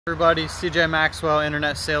Everybody, CJ Maxwell,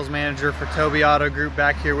 Internet Sales Manager for Toby Auto Group,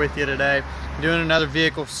 back here with you today. Doing another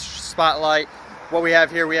vehicle spotlight. What we have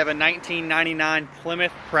here, we have a 1999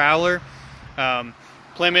 Plymouth Prowler.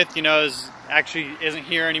 Plymouth, you know, isn't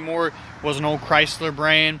here anymore. Was an old Chrysler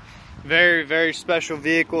brand. Very, very special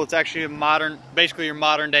vehicle. It's actually a modern, basically your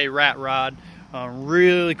modern day rat rod.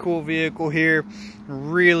 Really cool vehicle here.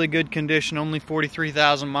 Really good condition. Only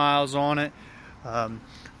 43,000 miles on it.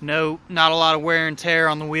 No, not a lot of wear and tear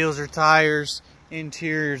on the wheels or tires.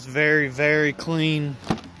 Interior is very, very clean.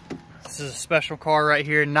 This is a special car right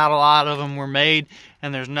here. Not a lot of them were made,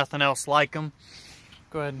 and there's nothing else like them.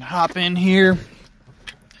 Go ahead and hop in here. You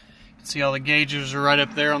can see all the gauges are right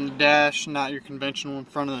up there on the dash, not your conventional in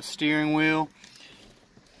front of the steering wheel.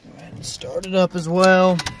 Go ahead and start it up as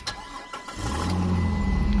well.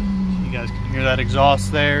 You guys can hear that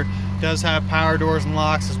exhaust there. It does have power doors and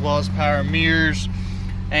locks, as well as power mirrors.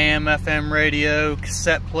 AM, FM radio,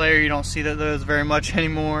 cassette player. You don't see those very much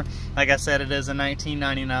anymore. Like I said, it is a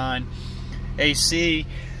 1999 AC.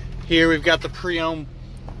 Here we've got the pre-owned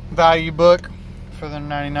value book for the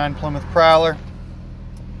 99 Plymouth Prowler.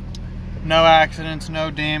 No accidents,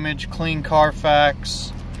 no damage, clean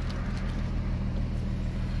CARFAX.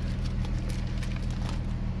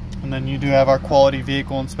 And then you do have our quality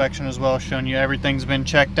vehicle inspection as well, showing you everything's been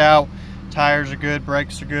checked out. Tires are good,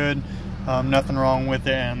 brakes are good. Nothing wrong with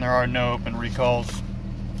it, and there are no open recalls.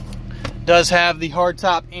 Does have the hard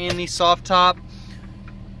top and the soft top.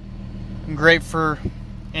 Great for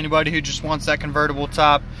anybody who just wants that convertible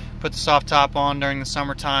top. Put the soft top on during the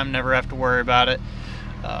summertime, never have to worry about it.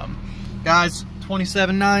 Guys,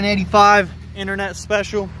 $27,985 internet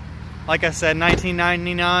special. Like I said,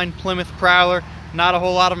 1999 Plymouth Prowler. Not a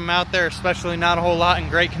whole lot of them out there, especially not a whole lot in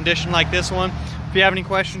great condition like this one. If you have any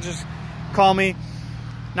questions, just call me.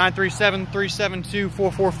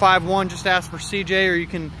 937-372-4451. Just ask for CJ, or you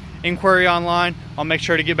can inquiry online. I'll make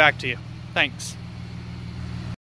sure to get back to you. Thanks.